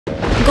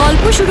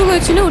গল্প শুরু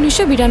হয়েছিল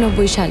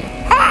 1992 সালে।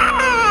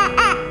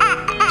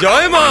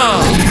 জয় মা।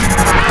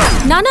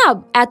 না না,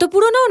 এত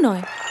পুরনোও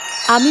নয়,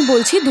 আমি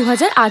বলছি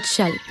 2008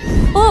 সাল।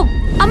 ও,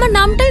 আমার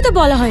নামটাই তো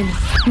বলা হয়নি,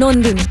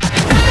 নন্দিনী।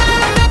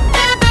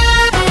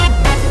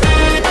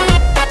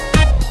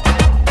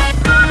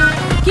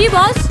 কি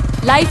বস,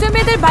 লাইফে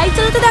মেয়েদের বাইক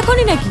চালাতে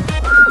দেখোনি নাকি?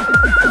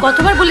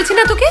 কতবার বলেছি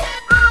না তোকে,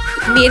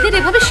 মেয়েদের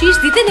এভাবে শীষ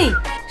দিতে নেই।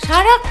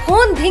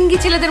 সারাক্ষণ ভেঙ্গি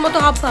ছেলেদের মতো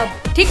হাবভাব।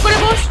 ঠিক করে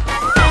বস।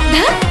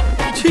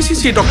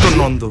 ডক্টর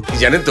নন্দ,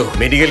 জানেন তো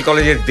মেডিকেল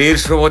কলেজের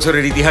 150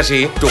 বছরের ইতিহাসে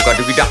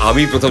টোকাটুকিটা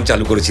আমি প্রথম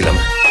চালু করেছিলাম।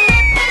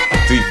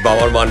 তুই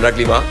বাবার মান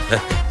রাখলি মা।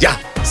 যা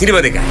সিনেমা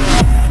দেখা।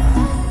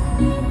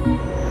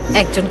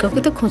 একজন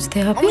কাউকে তো খুঁজতে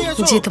হবে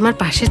যে তোমার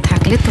পাশে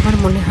থাকলে তোমার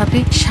মনে হবে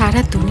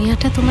সারা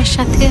দুনিয়াটা তোমার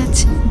সাথে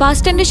আছে। বাস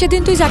স্ট্যান্ডে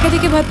সেদিন তুই যাকে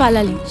দেখে ভয়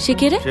পালালি, সে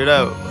কে রে? সেটা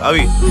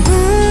আমি।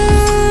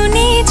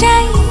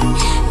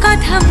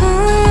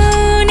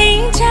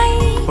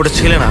 ওটা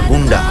ছেলে না,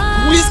 গুন্ডা।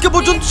 পুলিশকে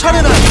পর্যন্ত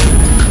ছাড়ে না।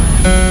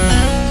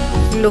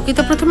 লোকে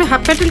তো প্রথমে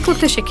হাফ প্যাডেল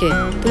করতে শেখে,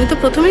 তুমি তো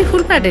প্রথমেই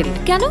ফুল প্যাডেল।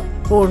 কেন?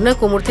 ওর না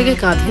কোমর থেকে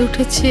কাঁধে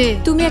উঠেছে।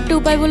 তুমি একটা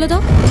উপায় বলে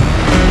দাও।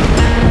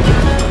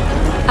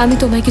 আমি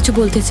তোমায় কিছু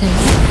বলতে চাই।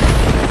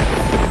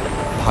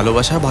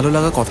 ভালোবাসা ভালো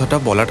লাগা কথাটা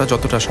বলাটা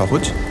যতটা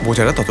সহজ,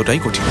 বোঝাটা ততটাই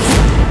কঠিন।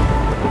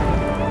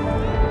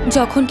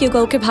 যখন কেউ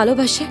কাউকে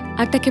ভালোবাসে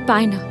আর তাকে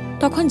পায় না,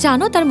 তখন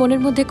জানো তার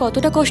মনের মধ্যে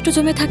কতটা কষ্ট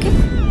জমে থাকে।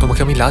 তোমাকে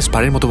আমি লাস্ট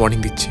বারের মতো ওয়ার্নিং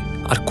দিচ্ছি,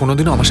 আর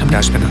কোনোদিনও আমার সামনে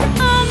আসবে না।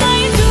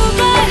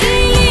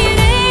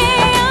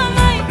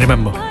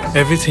 Remember,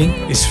 everything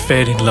is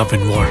fair in love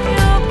and war.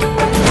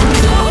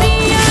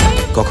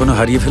 কখনো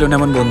হারিয়ে ফেলো না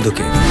এমন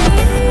বন্ধুকে।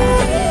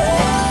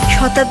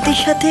 শতাব্দীর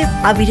সাথে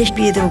আবিরেশ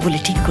বিয়ে দেবো বলে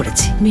ঠিক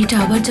করেছি। মেয়েটা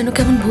আবার যেন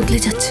কেমন বদলে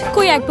যাচ্ছে।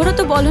 কই একবারও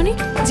তো বলনি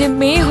যে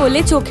মেয়ে হলে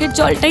চোখের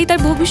জলটাই তার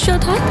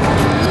ভবিষ্যৎ হয়।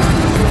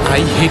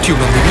 I hate you,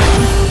 Nandini.